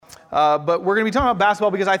but we're going to be talking about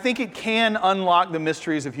basketball because I think it can unlock the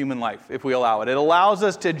mysteries of human life if we allow it. It allows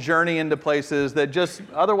us to journey into places that just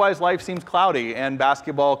otherwise life seems cloudy, and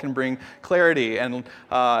basketball can bring clarity and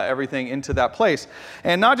everything into that place.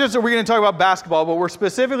 And not just are we going to talk about basketball, but we're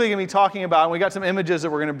specifically going to be talking about, and we got some images that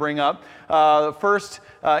we're going to bring up. The first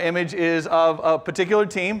image is of a particular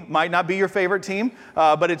team. Might not be your favorite team,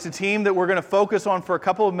 but it's a team that we're going to focus on for a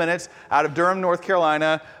couple of minutes out of Durham, North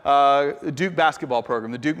Carolina, Duke basketball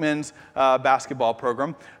program, the Duke men's basketball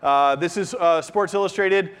program. This is Sports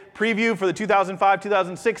Illustrated preview for the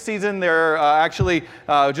 2005-2006 season. They're actually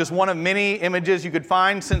just one of many images you could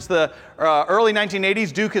find. Since the early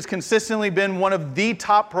 1980s, Duke has consistently been one of the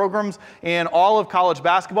top programs in all of college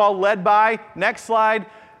basketball, led by, next slide,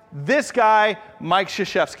 this guy, Mike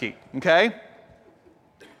Krzyzewski, okay?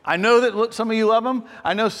 I know that some of you love him.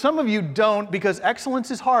 I know some of you don't, because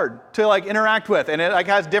excellence is hard to interact with, and it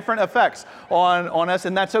has different effects on us,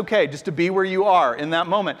 and that's okay, just to be where you are in that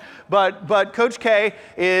moment. But Coach K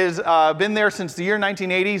is been there since the year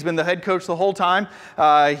 1980. He's been the head coach the whole time.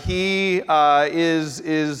 He is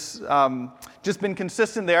just been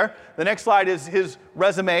consistent there. The next slide is his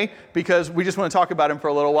resume, because we just want to talk about him for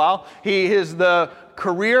a little while. He is the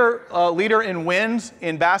career leader in wins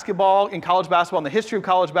in basketball, in college basketball, in the history of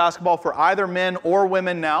college basketball for either men or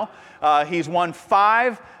women now. He's won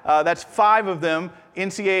 5, that's 5 of them,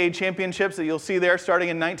 NCAA championships that you'll see there starting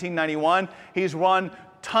in 1991. He's won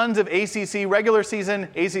tons of ACC regular season,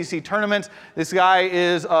 ACC tournaments. This guy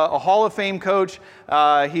is a Hall of Fame coach.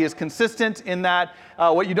 He is consistent in that.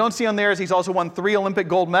 What you don't see on there is he's also won 3 Olympic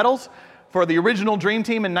gold medals. For the original Dream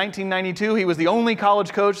Team in 1992, he was the only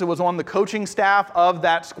college coach that was on the coaching staff of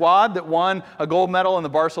that squad that won a gold medal in the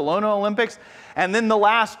Barcelona Olympics. And then the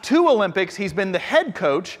last 2 Olympics, he's been the head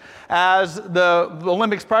coach, as the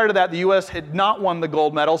Olympics prior to that, the U.S. had not won the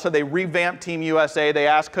gold medal, so they revamped Team USA. They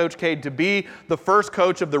asked Coach K to be the first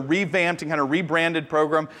coach of the revamped and kind of rebranded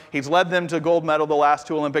program. He's led them to gold medal the last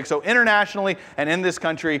 2 Olympics. So internationally and in this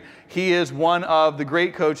country, he is one of the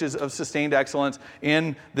great coaches of sustained excellence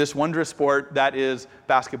in this wondrous sport that is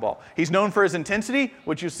basketball. He's known for his intensity,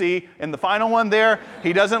 which you see in the final one there.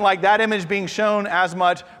 He doesn't like that image being shown as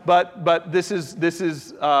much, but this is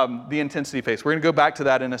the intensity phase. We're going to go back to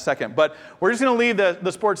that in a second. But we're just going to leave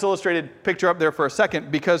the Sports Illustrated picture up there for a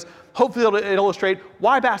second, because hopefully it'll illustrate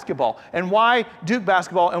why basketball and why Duke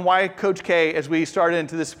basketball and why Coach K, as we started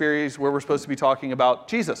into this series where we're supposed to be talking about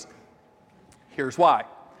Jesus. Here's why.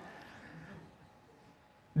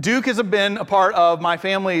 Duke has been a part of my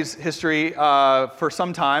family's history for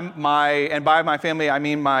some time. And by my family, I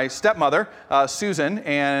mean my stepmother, Susan,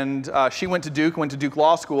 and she went to Duke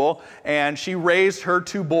Law School, and she raised her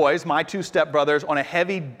 2 boys, my 2 stepbrothers, on a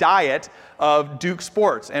heavy diet of Duke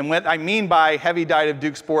sports. And what I mean by heavy diet of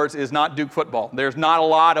Duke sports is not Duke football. There's not a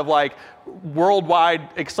lot of worldwide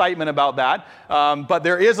excitement about that, but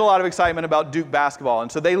there is a lot of excitement about Duke basketball.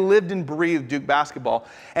 And so they lived and breathed Duke basketball.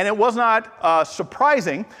 And it was not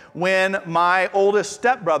surprising when my oldest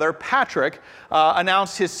stepbrother, Patrick,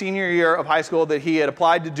 announced his senior year of high school that he had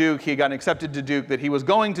applied to Duke, he had gotten accepted to Duke, that he was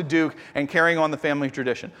going to Duke and carrying on the family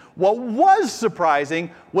tradition. What was surprising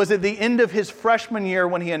was at the end of his freshman year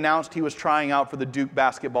when he announced he was trying out for the Duke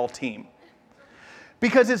basketball team.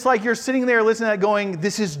 Because it's like you're sitting there listening to that going,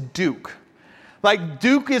 this is Duke.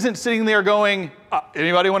 Duke isn't sitting there going,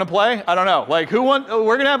 anybody want to play? I don't know. We're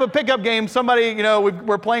going to have a pickup game. Somebody,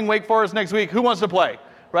 we're playing Wake Forest next week. Who wants to play?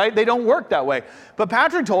 Right? They don't work that way. But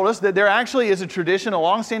Patrick told us that there actually is a tradition, a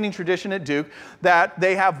long-standing tradition at Duke, that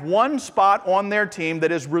they have one spot on their team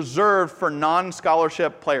that is reserved for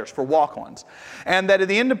non-scholarship players, for walk-ons. And that at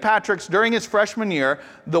the end of during his freshman year,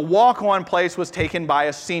 the walk-on place was taken by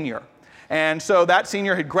a senior. And so that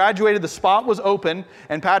senior had graduated, the spot was open,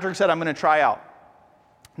 and Patrick said, I'm going to try out.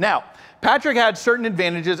 Now, Patrick had certain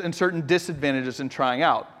advantages and certain disadvantages in trying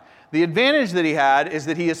out. The advantage that he had is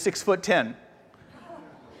that he is 6'10",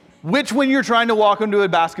 which when you're trying to walk into a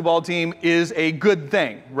basketball team is a good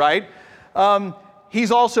thing, right?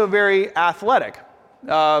 He's also very athletic. As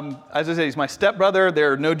I said, he's my stepbrother.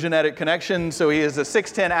 There are no genetic connections, so he is a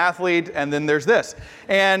 6'10" athlete, and then there's this.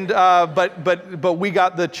 And but we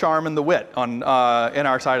got the charm and the wit on in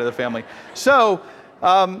our side of the family. So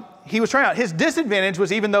he was trying out. His disadvantage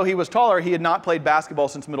was, even though he was taller, he had not played basketball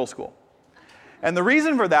since middle school. And the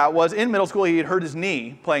reason for that was, in middle school, he had hurt his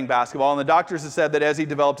knee playing basketball, and the doctors had said that as he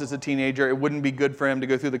developed as a teenager, it wouldn't be good for him to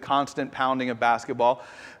go through the constant pounding of basketball.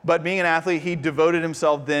 But being an athlete, he devoted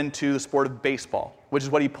himself then to the sport of baseball. which is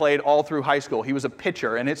what he played all through high school. He was a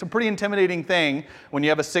pitcher, and it's a pretty intimidating thing when you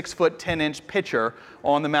have a 6', 10" pitcher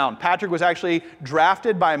on the mound. Patrick was actually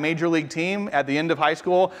drafted by a major league team at the end of high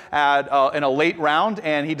school in a late round,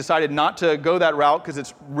 and he decided not to go that route because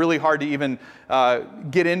it's really hard to even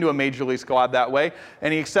get into a major league squad that way.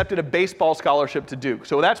 And he accepted a baseball scholarship to Duke.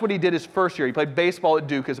 So that's what he did his first year. He played baseball at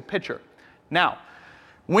Duke as a pitcher. Now,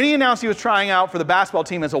 when he announced he was trying out for the basketball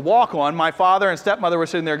team as a walk-on, my father and stepmother were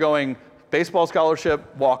sitting there going, baseball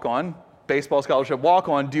scholarship, walk-on. Baseball scholarship,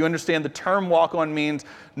 walk-on. Do you understand the term walk-on means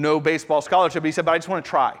no baseball scholarship? But he said, but I just want to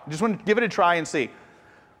try. I just want to give it a try and see.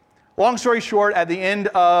 Long story short, at the end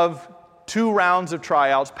of 2 rounds of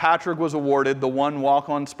tryouts, Patrick was awarded the 1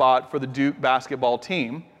 walk-on spot for the Duke basketball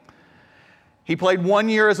team. He played 1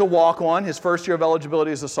 year as a walk-on, his first year of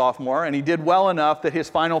eligibility as a sophomore, and he did well enough that his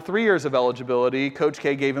final 3 years of eligibility, Coach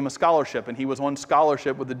K gave him a scholarship, and he was on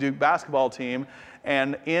scholarship with the Duke basketball team.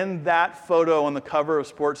 And in that photo on the cover of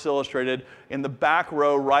Sports Illustrated, in the back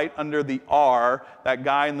row right under the R, that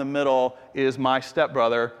guy in the middle is my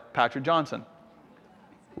stepbrother, Patrick Johnson,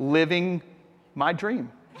 living my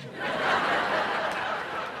dream.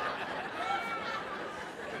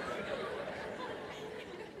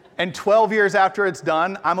 And 12 years after it's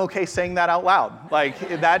done, I'm okay saying that out loud.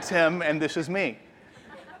 Like, that's him and this is me.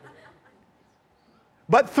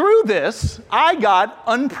 But through this, I got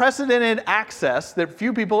unprecedented access that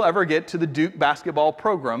few people ever get to the Duke basketball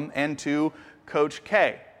program and to Coach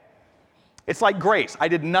K. It's like grace. I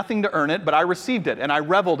did nothing to earn it, but I received it, and I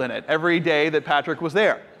reveled in it every day that Patrick was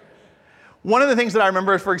there. One of the things that I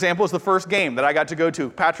remember, for example, is the first game that I got to go to.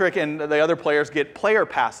 Patrick and the other players get player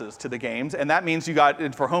passes to the games, and that means you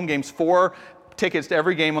got, for home games, 4 tickets to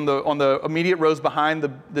every game on the immediate rows behind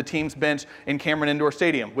the team's bench in Cameron Indoor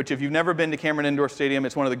Stadium, which if you've never been to Cameron Indoor Stadium,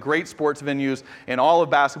 it's one of the great sports venues in all of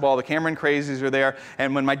basketball. The Cameron Crazies are there.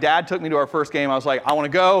 And when my dad took me to our first game, I was like, I want to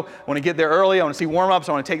go. I want to get there early. I want to see warm-ups.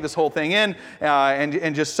 I want to take this whole thing in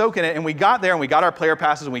and just soak in it. And we got there and we got our player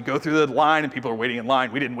passes and we go through the line and people are waiting in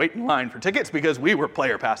line. We didn't wait in line for tickets because we were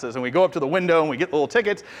player passes. And we go up to the window and we get the little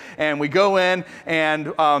tickets and we go in and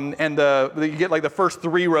you get like the first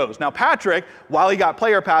 3 rows. Now Patrick, while he got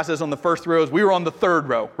player passes on the first 3 rows, we were on the 3rd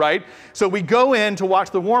row, right? So we go in to watch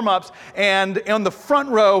the warm-ups, and on the front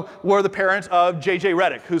row were the parents of J.J.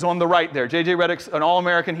 Redick, who's on the right there. J.J. Redick's an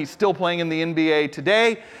All-American. He's still playing in the NBA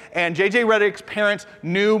today. And J.J. Redick's parents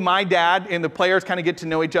knew my dad, and the players kind of get to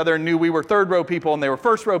know each other and knew we were 3rd row people and they were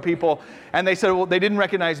 1st row people. And they said, well, they didn't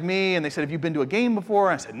recognize me. And they said, have you been to a game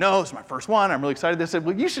before? And I said, no, this is my first one. I'm really excited. They said,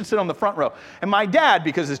 well, you should sit on the front row. And my dad,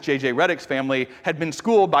 because it's J.J. Redick's family, had been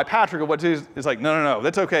schooled by Patrick of what to do. It's like, no,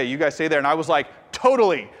 that's okay. You guys stay there. And I was like,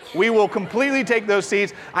 totally. We will completely take those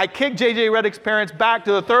seats. I kicked J.J. Redick's parents back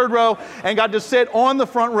to the 3rd row and got to sit on the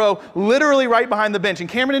front row, literally right behind the bench. And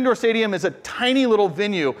Cameron Indoor Stadium is a tiny little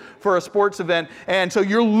venue for a sports event. And so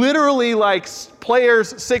you're literally like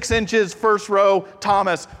players 6 inches, 1st row,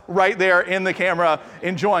 Thomas, right there in the camera,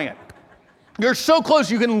 enjoying it. You're so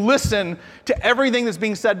close you can listen to everything that's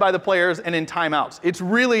being said by the players and in timeouts. It's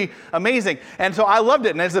really amazing. And so I loved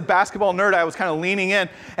it. And as a basketball nerd, I was kind of leaning in.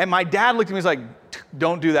 And my dad looked at me and was like,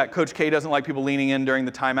 don't do that. Coach K doesn't like people leaning in during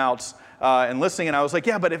the timeouts and listening. And I was like,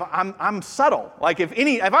 yeah, but if I'm subtle. Like if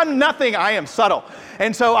I'm nothing, I am subtle.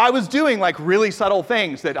 And so I was doing like really subtle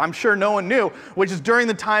things that I'm sure no one knew, which is during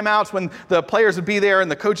the timeouts when the players would be there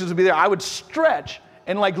and the coaches would be there, I would stretch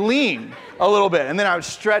and like lean a little bit. And then I would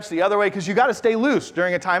stretch the other way because you got to stay loose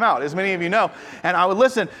during a timeout, as many of you know. And I would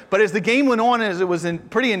listen. But as the game went on, as it was a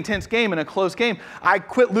pretty intense game and a close game, I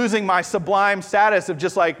quit losing my sublime status of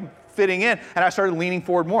just like fitting in. And I started leaning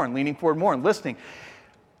forward more and listening.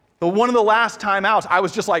 But one of the last timeouts, I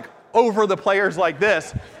was just like over the players like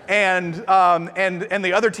this. And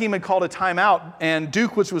the other team had called a timeout. And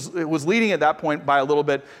Duke, which was leading at that point by a little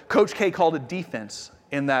bit, Coach K called a defense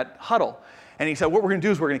in that huddle. And he said, what we're going to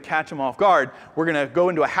do is we're going to catch them off guard. We're going to go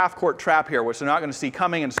into a half-court trap here, which they're not going to see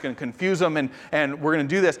coming, and it's going to confuse them, and we're going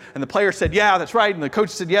to do this. And the player said, yeah, that's right. And the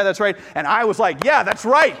coach said, yeah, that's right. And I was like, yeah, that's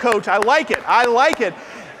right, coach. I like it.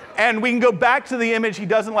 And we can go back to the image he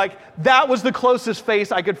doesn't like. That was the closest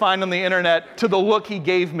face I could find on the internet to the look he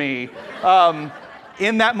gave me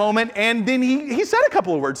in that moment. And then he said a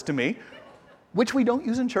couple of words to me, which we don't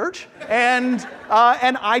use in church. And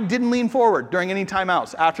I didn't lean forward during any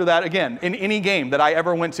timeouts after that again, in any game that I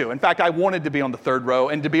ever went to. In fact, I wanted to be on the 3rd row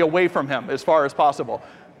and to be away from him as far as possible.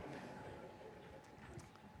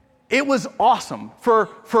 It was awesome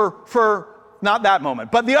for not that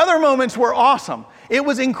moment, but the other moments were awesome. It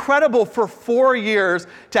was incredible for 4 years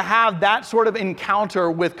to have that sort of encounter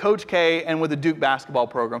with Coach K and with the Duke basketball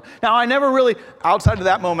program. Now, I never really, outside of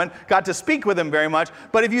that moment, got to speak with him very much.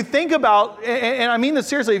 But if you think about, and I mean this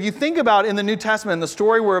seriously, if you think about in the New Testament, the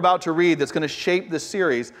story we're about to read that's going to shape this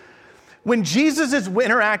series, when Jesus is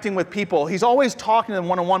interacting with people, he's always talking to them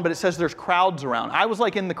one-on-one, but it says there's crowds around. I was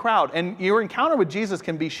like in the crowd, and your encounter with Jesus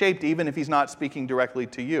can be shaped even if he's not speaking directly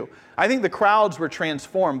to you. I think the crowds were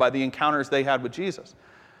transformed by the encounters they had with Jesus.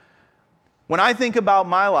 When I think about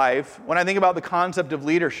my life, when I think about the concept of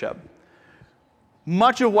leadership,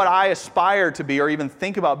 much of what I aspire to be or even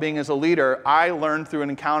think about being as a leader, I learned through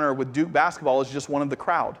an encounter with Duke basketball as just one of the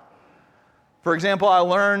crowd. For example, I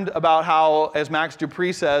learned about how, as Max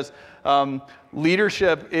Dupree says,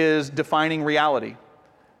 leadership is defining reality.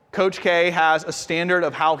 Coach K has a standard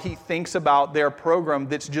of how he thinks about their program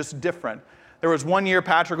that's just different. There was one year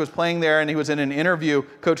Patrick was playing there and he was in an interview.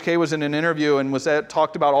 Coach K was in an interview and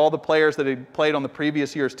talked about all the players that had played on the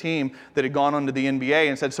previous year's team that had gone on to the NBA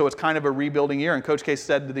and said, so it's kind of a rebuilding year. And Coach K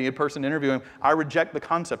said to the person interviewing, I reject the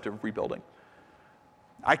concept of rebuilding.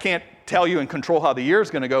 I can't tell you and control how the year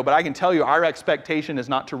is going to go, but I can tell you our expectation is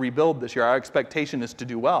not to rebuild this year. Our expectation is to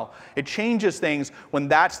do well. It changes things when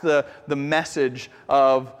that's the message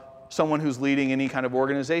of someone who's leading any kind of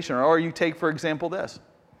organization. Or you take, for example, this.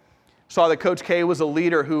 Saw that Coach K was a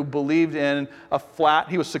leader who believed in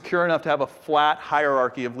he was secure enough to have a flat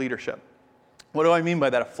hierarchy of leadership. What do I mean by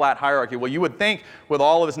that, a flat hierarchy? Well, you would think with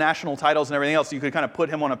all of his national titles and everything else, you could kind of put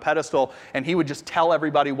him on a pedestal and he would just tell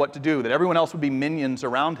everybody what to do, that everyone else would be minions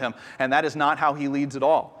around him, and that is not how he leads at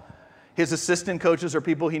all. His assistant coaches are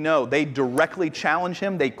people he knows. They directly challenge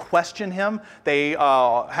him. They question him. They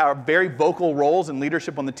have very vocal roles in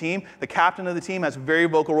leadership on the team. The captain of the team has a very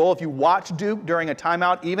vocal role. If you watch Duke during a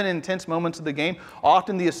timeout, even in intense moments of the game,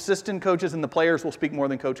 often the assistant coaches and the players will speak more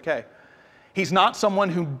than Coach K. He's not someone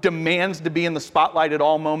who demands to be in the spotlight at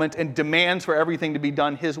all moments and demands for everything to be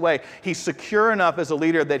done his way. He's secure enough as a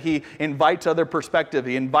leader that he invites other perspective.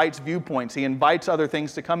 He invites viewpoints. He invites other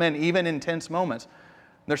things to come in, even in tense moments.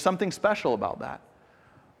 There's something special about that.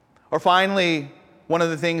 Or finally, one of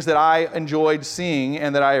the things that I enjoyed seeing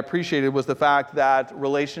and that I appreciated was the fact that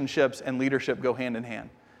relationships and leadership go hand in hand.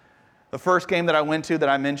 The first game that I went to that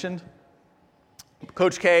I mentioned,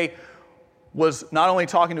 Coach K was not only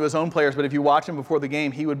talking to his own players, but if you watch him before the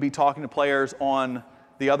game, he would be talking to players on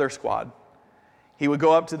the other squad. He would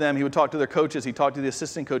go up to them, he would talk to their coaches, he talked to the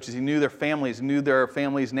assistant coaches, he knew their families, knew their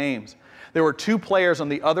families' names. There were 2 players on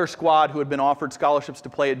the other squad who had been offered scholarships to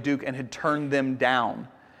play at Duke and had turned them down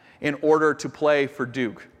in order to play for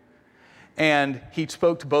Duke. And he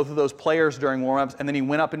spoke to both of those players during warm-ups, and then he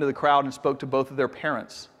went up into the crowd and spoke to both of their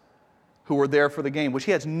parents who were there for the game, which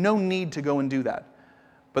he has no need to go and do that.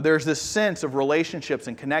 But there's this sense of relationships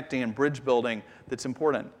and connecting and bridge building that's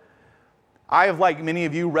important. I have, like many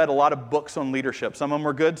of you, read a lot of books on leadership. Some of them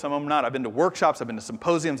are good, some of them not. I've been to workshops, I've been to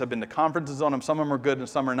symposiums, I've been to conferences on them. Some of them are good and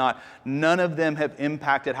some are not. None of them have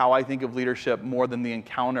impacted how I think of leadership more than the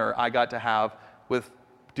encounter I got to have with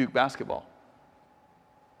Duke basketball.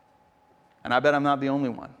 And I bet I'm not the only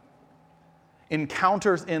one.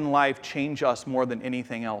 Encounters in life change us more than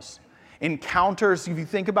anything else. Encounters, if you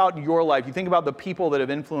think about your life, you think about the people that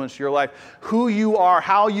have influenced your life, who you are,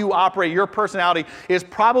 how you operate, your personality is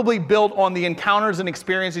probably built on the encounters and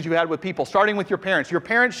experiences you had with people, starting with your parents. Your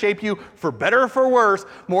parents shape you, for better or for worse,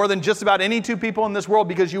 more than just about any 2 people in this world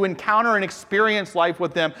because you encounter and experience life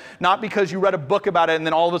with them, not because you read a book about it and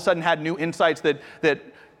then all of a sudden had new insights that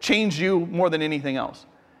changed you more than anything else.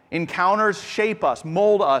 Encounters shape us,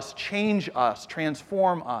 mold us, change us,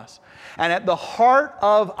 transform us. And at the heart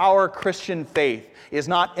of our Christian faith is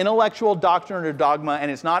not intellectual doctrine or dogma,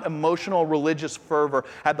 and it's not emotional religious fervor.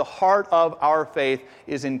 At the heart of our faith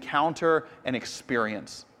is encounter and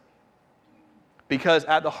experience. Because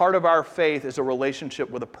at the heart of our faith is a relationship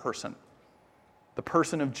with a person, the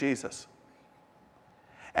person of Jesus.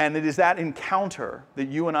 And it is that encounter that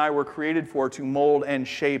you and I were created for to mold and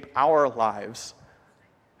shape our lives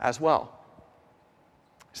as well.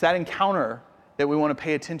 It's that encounter that we want to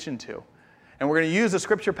pay attention to. And we're going to use a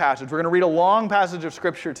scripture passage. We're going to read a long passage of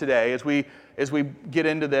scripture today as we get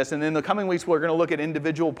into this. And in the coming weeks, we're going to look at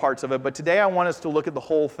individual parts of it. But today I want us to look at the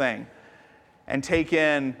whole thing and take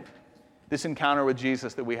in this encounter with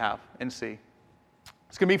Jesus that we have and see.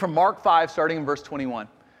 It's going to be from Mark 5, starting in verse 21. It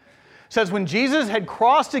says, when Jesus had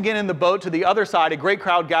crossed again in the boat to the other side, a great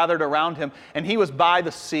crowd gathered around him, and he was by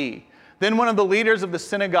the sea. Then one of the leaders of the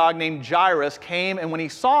synagogue named Jairus came, and when he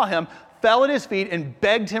saw him, fell at his feet and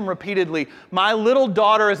begged him repeatedly, my little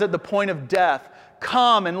daughter is at the point of death.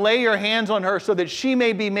 Come and lay your hands on her so that she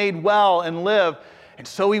may be made well and live. And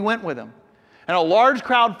so he went with him. And a large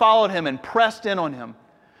crowd followed him and pressed in on him.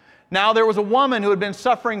 Now there was a woman who had been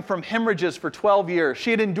suffering from hemorrhages for 12 years.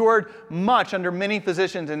 She had endured much under many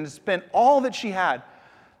physicians and had spent all that she had.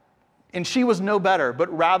 And she was no better,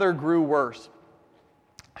 but rather grew worse.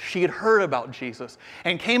 She had heard about Jesus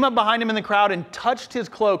and came up behind him in the crowd and touched his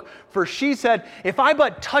cloak. For she said, "If I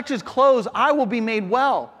but touch his clothes, I will be made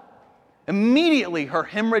well." Immediately her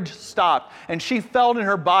hemorrhage stopped, and she felt in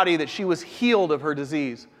her body that she was healed of her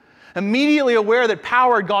disease. Immediately aware that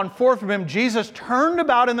power had gone forth from him, Jesus turned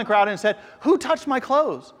about in the crowd and said, "Who touched my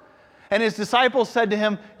clothes?" And his disciples said to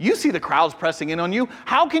him, "You see the crowds pressing in on you.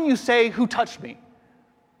 How can you say, 'Who touched me?'"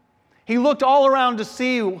 He looked all around to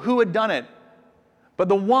see who had done it. But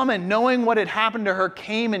the woman, knowing what had happened to her,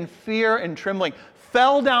 came in fear and trembling,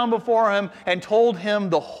 fell down before him and told him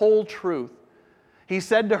the whole truth. He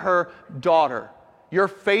said to her, "Daughter, your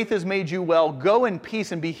faith has made you well. Go in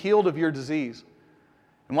peace and be healed of your disease."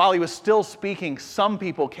 And while he was still speaking, some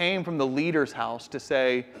people came from the leader's house to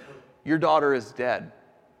say, "Your daughter is dead.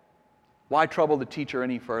 Why trouble the teacher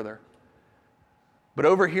any further?" But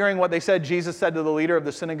overhearing what they said, Jesus said to the leader of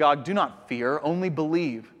the synagogue, "Do not fear, only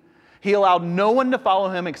believe." He allowed no one to follow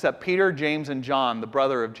him except Peter, James, and John, the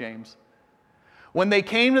brother of James. When they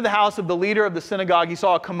came to the house of the leader of the synagogue, he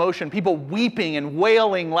saw a commotion, people weeping and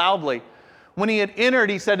wailing loudly. When he had entered,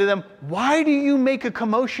 he said to them, "Why do you make a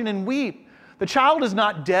commotion and weep? The child is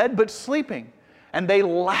not dead, but sleeping." And they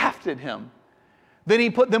laughed at him. Then he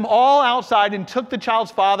put them all outside and took the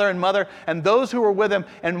child's father and mother and those who were with him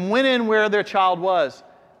and went in where their child was.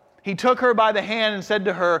 He took her by the hand and said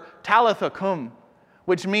to her, "Talitha cum,"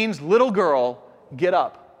 which means, "Little girl, get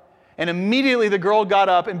up." And immediately the girl got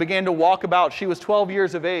up and began to walk about. She was 12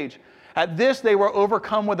 years of age. At this they were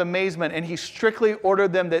overcome with amazement, and he strictly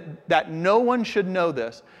ordered them that no one should know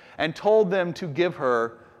this, and told them to give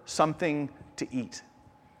her something to eat.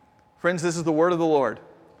 Friends, this is the word of the Lord.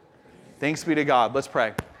 Thanks be to God. Let's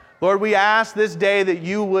pray. Lord, we ask this day that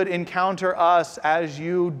you would encounter us as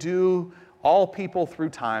you do all people through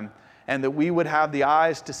time, and that we would have the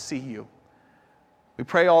eyes to see you. We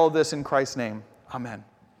pray all of this in Christ's name. Amen.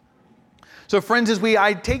 So friends,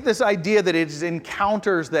 I take this idea that it is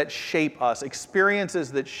encounters that shape us,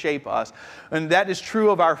 experiences that shape us. And that is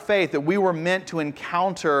true of our faith, that we were meant to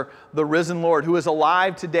encounter the risen Lord who is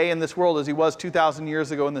alive today in this world as he was 2,000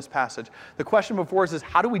 years ago in this passage. The question before us is,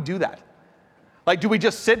 how do we do that? Like, do we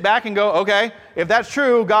just sit back and go, "Okay, if that's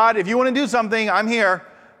true, God, if you want to do something, I'm here.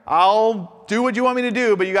 I'll do what you want me to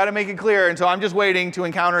do, but you got to make it clear. And so I'm just waiting to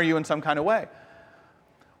encounter you in some kind of way."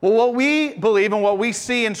 Well, what we believe and what we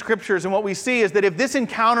see in scriptures and what we see is that if this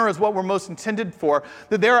encounter is what we're most intended for,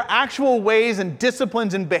 that there are actual ways and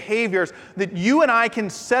disciplines and behaviors that you and I can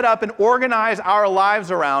set up and organize our lives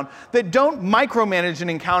around that don't micromanage an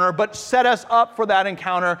encounter, but set us up for that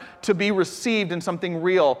encounter to be received in something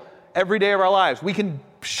real every day of our lives. We can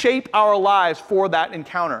shape our lives for that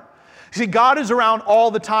encounter. See, God is around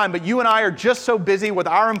all the time, but you and I are just so busy with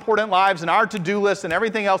our important lives and our to-do lists and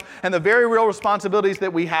everything else and the very real responsibilities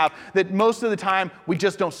that we have that most of the time we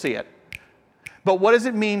just don't see it. But what does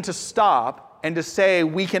it mean to stop and to say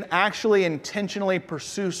we can actually intentionally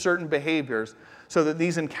pursue certain behaviors so that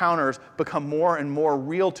these encounters become more and more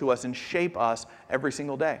real to us and shape us every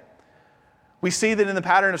single day? We see that in the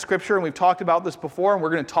pattern of Scripture, and we've talked about this before, and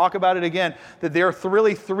we're going to talk about it again, that there are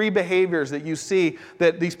really three behaviors that you see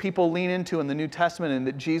that these people lean into in the New Testament and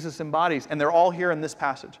that Jesus embodies, and they're all here in this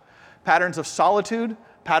passage. Patterns of solitude,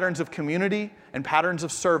 patterns of community, and patterns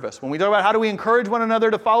of service. When we talk about how do we encourage one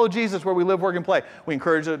another to follow Jesus where we live, work, and play, we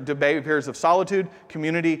encourage the behaviors of solitude,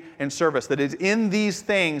 community, and service. That is in these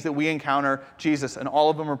things that we encounter Jesus, and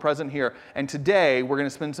all of them are present here. And today, we're going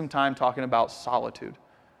to spend some time talking about solitude.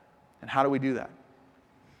 And how do we do that?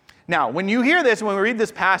 Now, when you hear this, when we read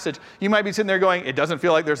this passage, you might be sitting there going, it doesn't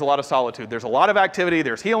feel like there's a lot of solitude. There's a lot of activity,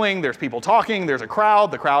 there's healing, there's people talking, there's a crowd.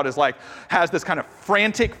 The crowd is has this kind of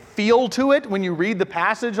frantic feel to it when you read the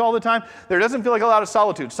passage all the time. There doesn't feel like a lot of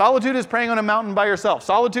solitude. Solitude is praying on a mountain by yourself.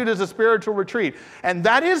 Solitude is a spiritual retreat. And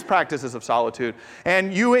that is practices of solitude.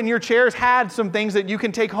 And you in your chairs had some things that you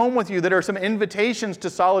can take home with you that are some invitations to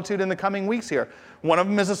solitude in the coming weeks here. One of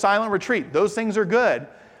them is a silent retreat. Those things are good.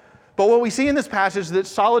 But what we see in this passage is that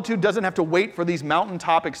solitude doesn't have to wait for these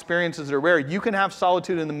mountaintop experiences that are rare. You can have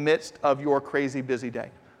solitude in the midst of your crazy busy day.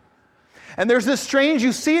 And there's this strange,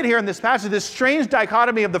 you see it here in this passage, this strange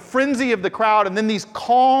dichotomy of the frenzy of the crowd and then these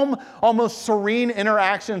calm, almost serene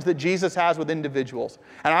interactions that Jesus has with individuals.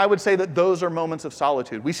 And I would say that those are moments of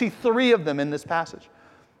solitude. We see three of them in this passage.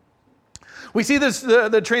 We see this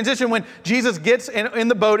the transition when Jesus gets in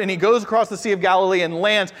the boat and he goes across the Sea of Galilee and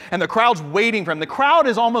lands, and the crowd's waiting for him. The crowd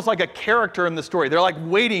is almost like a character in the story. They're like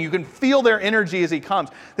waiting. You can feel their energy as he comes,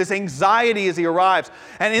 this anxiety as he arrives.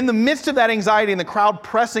 And in the midst of that anxiety and the crowd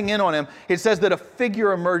pressing in on him, it says that a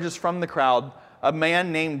figure emerges from the crowd, a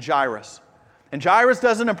man named Jairus. And Jairus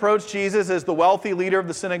doesn't approach Jesus as the wealthy leader of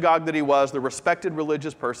the synagogue that he was, the respected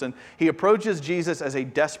religious person. He approaches Jesus as a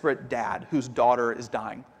desperate dad whose daughter is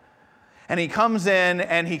dying. And he comes in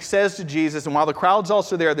and he says to Jesus, and while the crowd's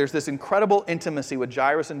also there, there's this incredible intimacy with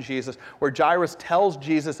Jairus and Jesus, where Jairus tells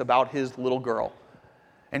Jesus about his little girl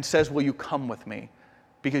and says, will you come with me?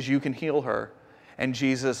 Because you can heal her. And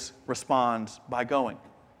Jesus responds by going.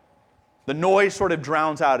 The noise sort of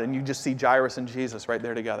drowns out, and you just see Jairus and Jesus right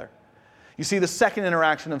there together. You see the second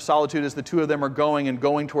interaction of solitude as the two of them are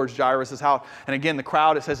going towards Jairus' house. And again, the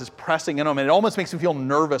crowd, it says, is pressing in on him. And it almost makes me feel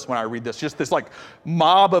nervous when I read this. Just this like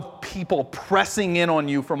mob of people pressing in on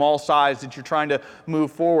you from all sides that you're trying to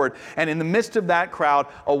move forward. And in the midst of that crowd,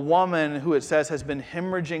 a woman who it says has been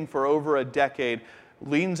hemorrhaging for over a decade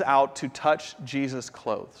leans out to touch Jesus'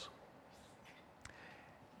 clothes.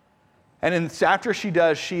 And after she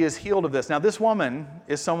does, she is healed of this. Now, this woman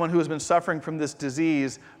is someone who has been suffering from this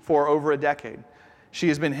disease for over a decade. She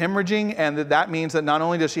has been hemorrhaging, and that means that not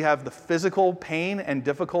only does she have the physical pain and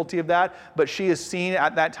difficulty of that, but she is seen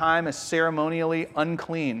at that time as ceremonially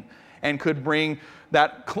unclean and could bring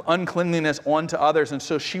that uncleanliness onto others. And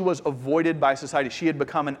so she was avoided by society. She had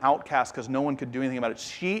become an outcast because no one could do anything about it.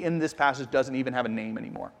 She, in this passage, doesn't even have a name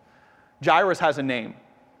anymore. Jairus has a name.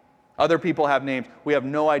 Other people have names. We have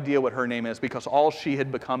no idea what her name is because all she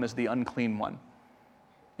had become is the unclean one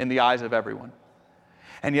in the eyes of everyone.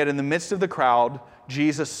 And yet in the midst of the crowd,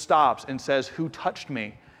 Jesus stops and says, who touched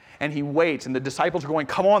me? And he waits, and the disciples are going,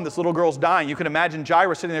 come on, this little girl's dying. You can imagine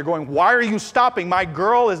Jairus sitting there going, why are you stopping? My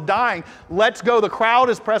girl is dying. Let's go. The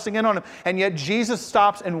crowd is pressing in on him. And yet Jesus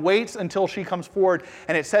stops and waits until she comes forward.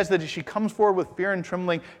 And it says that as she comes forward with fear and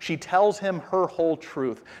trembling, she tells him her whole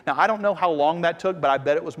truth. Now, I don't know how long that took, but I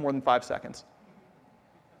bet it was more than 5 seconds.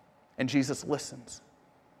 And Jesus listens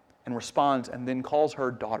and responds and then calls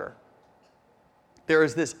her daughter. There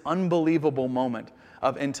is this unbelievable moment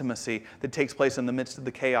of intimacy that takes place in the midst of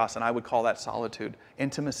the chaos, and I would call that solitude,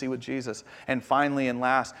 intimacy with Jesus. And finally and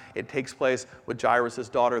last, it takes place with Jairus'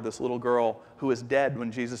 daughter, this little girl who is dead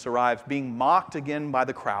when Jesus arrives, being mocked again by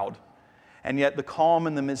the crowd. And yet the calm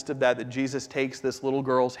in the midst of that Jesus takes this little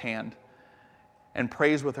girl's hand and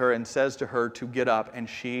prays with her and says to her to get up, and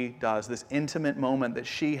she does. This intimate moment that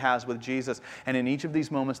she has with Jesus. And in each of these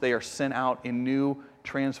moments, they are sent out in new,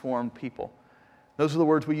 transformed people. Those are the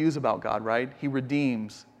words we use about God, right? He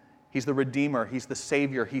redeems. He's the Redeemer. He's the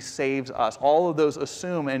Savior. He saves us. All of those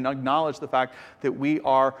assume and acknowledge the fact that we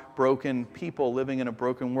are broken people living in a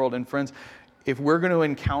broken world. And friends, if we're going to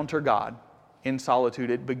encounter God in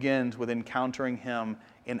solitude, it begins with encountering Him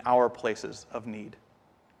in our places of need.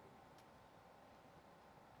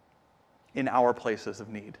 In our places of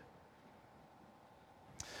need.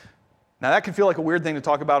 Now that can feel like a weird thing to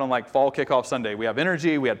talk about on like fall kickoff Sunday. We have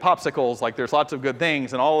energy, we had popsicles, like there's lots of good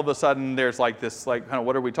things, and all of a sudden there's like this, like kind of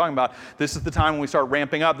what are we talking about? This is the time when we start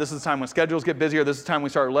ramping up. This is the time when schedules get busier. This is the time we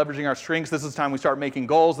start leveraging our strengths. This is the time we start making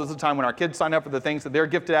goals. This is the time when our kids sign up for the things that they're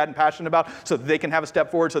gifted at and passionate about so that they can have a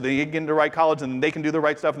step forward, so that they can get into the right college, and then they can do the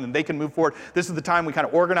right stuff, and then they can move forward. This is the time we kind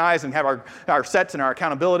of organize and have our sets and our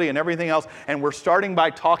accountability and everything else, and we're starting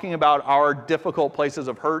by talking about our difficult places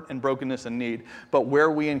of hurt and brokenness and need. But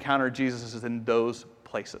where we encounter Jesus is in those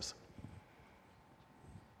places.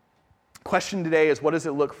 Question today is, what does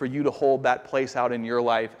it look for you to hold that place out in your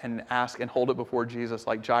life and ask and hold it before Jesus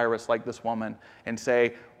like Jairus, like this woman, and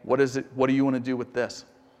say, what is it? What do you want to do with this?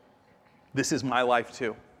 This is my life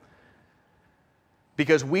too.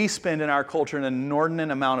 Because we spend in our culture an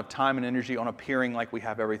inordinate amount of time and energy on appearing like we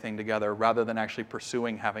have everything together rather than actually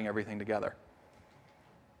pursuing having everything together.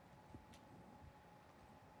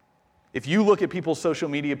 If you look at people's social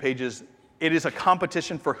media pages, it is a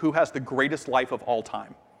competition for who has the greatest life of all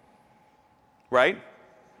time. Right?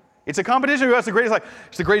 It's a competition who has the greatest life.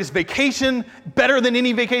 It's the greatest vacation, better than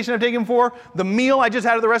any vacation I've taken before. The meal I just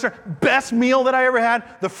had at the restaurant, best meal that I ever had.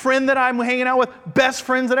 The friend that I'm hanging out with, best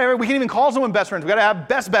friends that I ever. We can't even call someone best friends. We've got to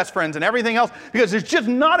have best friends and everything else because there's just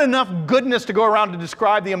not enough goodness to go around to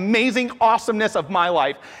describe the amazing awesomeness of my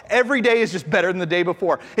life. Every day is just better than the day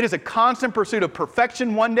before. It is a constant pursuit of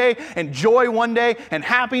perfection one day and joy one day and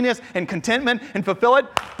happiness and contentment and fulfill it,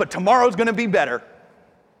 but tomorrow's going to be better.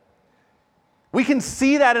 We can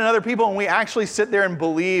see that in other people, and we actually sit there and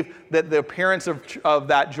believe that the appearance of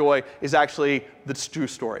that joy is actually the true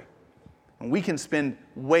story. And we can spend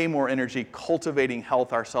way more energy cultivating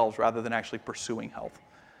health ourselves rather than actually pursuing health.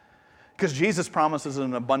 Because Jesus promises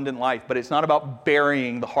an abundant life, but it's not about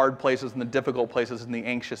burying the hard places and the difficult places and the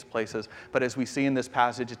anxious places. But as we see in this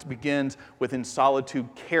passage, it begins with, in solitude,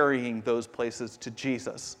 carrying those places to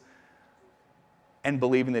Jesus and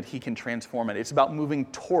believing that he can transform it. It's about moving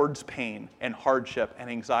towards pain and hardship and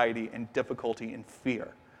anxiety and difficulty and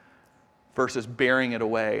fear versus burying it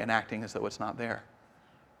away and acting as though it's not there.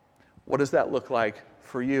 What does that look like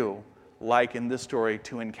for you? Like in this story,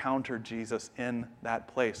 to encounter Jesus in that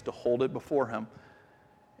place, to hold it before him,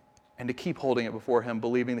 and to keep holding it before him,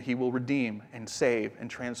 believing that he will redeem and save and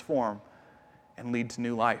transform and lead to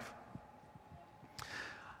new life.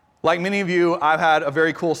 Like many of you, I've had a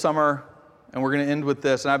very cool summer, and we're going to end with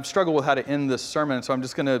this, and I've struggled with how to end this sermon, so I'm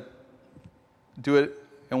just going to do it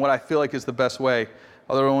in what I feel like is the best way.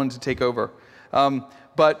 Other ones to take over.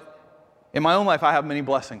 But in my own life, I have many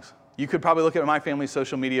blessings. You could probably look at my family's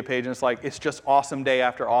social media page and it's like, it's just awesome day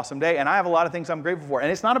after awesome day. And I have a lot of things I'm grateful for. And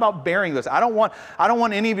it's not about bearing this. I don't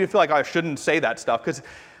want any of you to feel like I shouldn't say that stuff, because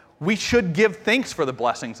we should give thanks for the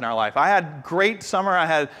blessings in our life. I had great summer. I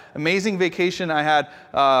had amazing vacation.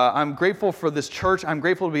 I'm grateful for this church. I'm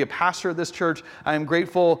grateful to be a pastor at this church. I am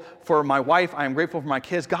grateful for my wife. I am grateful for my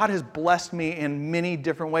kids. God has blessed me in many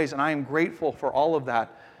different ways, and I am grateful for all of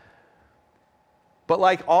that. But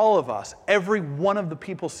like all of us, every one of the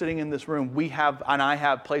people sitting in this room, I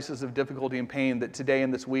have places of difficulty and pain that today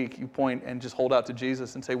and this week you point and just hold out to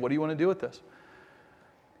Jesus and say, what do you want to do with this?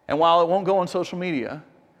 And while it won't go on social media,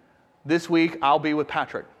 this week I'll be with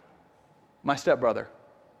Patrick, my stepbrother,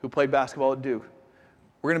 who played basketball at Duke.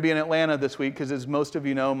 We're going to be in Atlanta this week because, as most of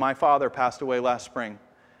you know, my father passed away last spring.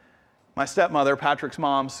 My stepmother, Patrick's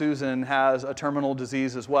mom, Susan, has a terminal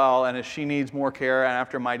disease as well, and as she needs more care, and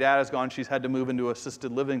after my dad is gone, she's had to move into an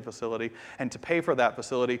assisted living facility. And to pay for that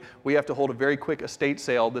facility, we have to hold a very quick estate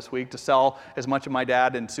sale this week to sell as much of my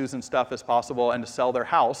dad and Susan's stuff as possible and to sell their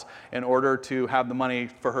house in order to have the money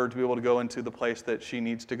for her to be able to go into the place that she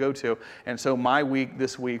needs to go to. And so my week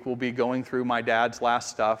this week will be going through my dad's last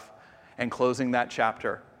stuff and closing that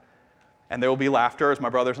chapter. And there will be laughter as my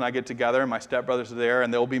brothers and I get together, and my stepbrothers are there,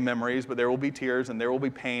 and there will be memories, but there will be tears, and there will be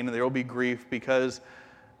pain, and there will be grief because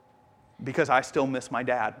I still miss my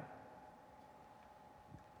dad.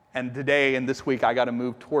 And today and this week, I got to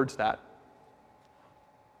move towards that.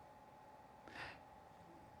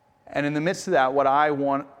 And in the midst of that, what I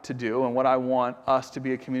want to do and what I want us to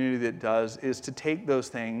be a community that does is to take those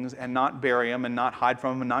things and not bury them and not hide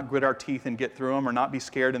from them and not grit our teeth and get through them or not be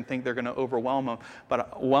scared and think they're going to overwhelm us.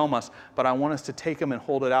 But I want us to take them and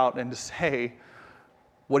hold it out and to say,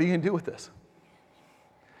 what are you going to do with this?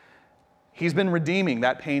 He's been redeeming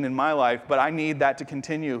that pain in my life, but I need that to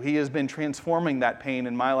continue. He has been transforming that pain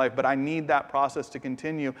in my life, but I need that process to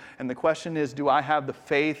continue. And the question is, do I have the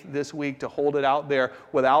faith this week to hold it out there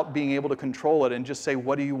without being able to control it and just say,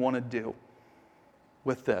 what do you want to do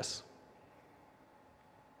with this?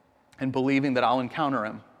 And believing that I'll encounter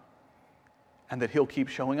him and that he'll keep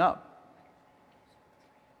showing up.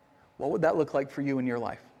 What would that look like for you in your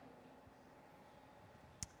life?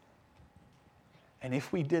 And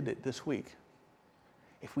if we did it this week,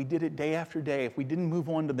 if we did it day after day, if we didn't move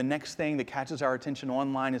on to the next thing that catches our attention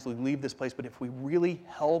online as we leave this place, but if we really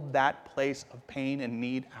held that place of pain and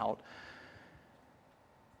need out,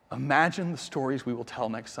 imagine the stories we will tell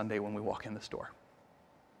next Sunday when we walk in this door.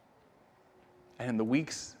 And in the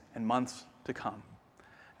weeks and months to come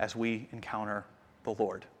as we encounter the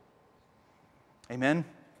Lord. Amen?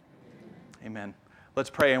 Amen.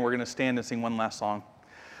 Let's pray, and we're going to stand and sing one last song.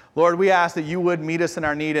 Lord, we ask that you would meet us in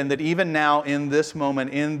our need, and that even now in this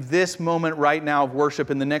moment right now of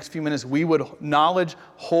worship, in the next few minutes, we would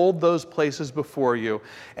hold those places before you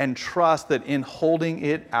and trust that in holding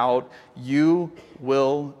it out, you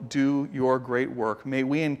will do your great work. May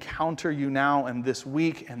we encounter you now and this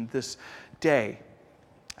week and this day,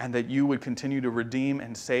 and that you would continue to redeem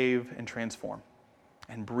and save and transform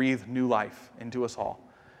and breathe new life into us all.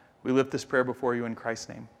 We lift this prayer before you in Christ's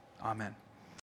name. Amen.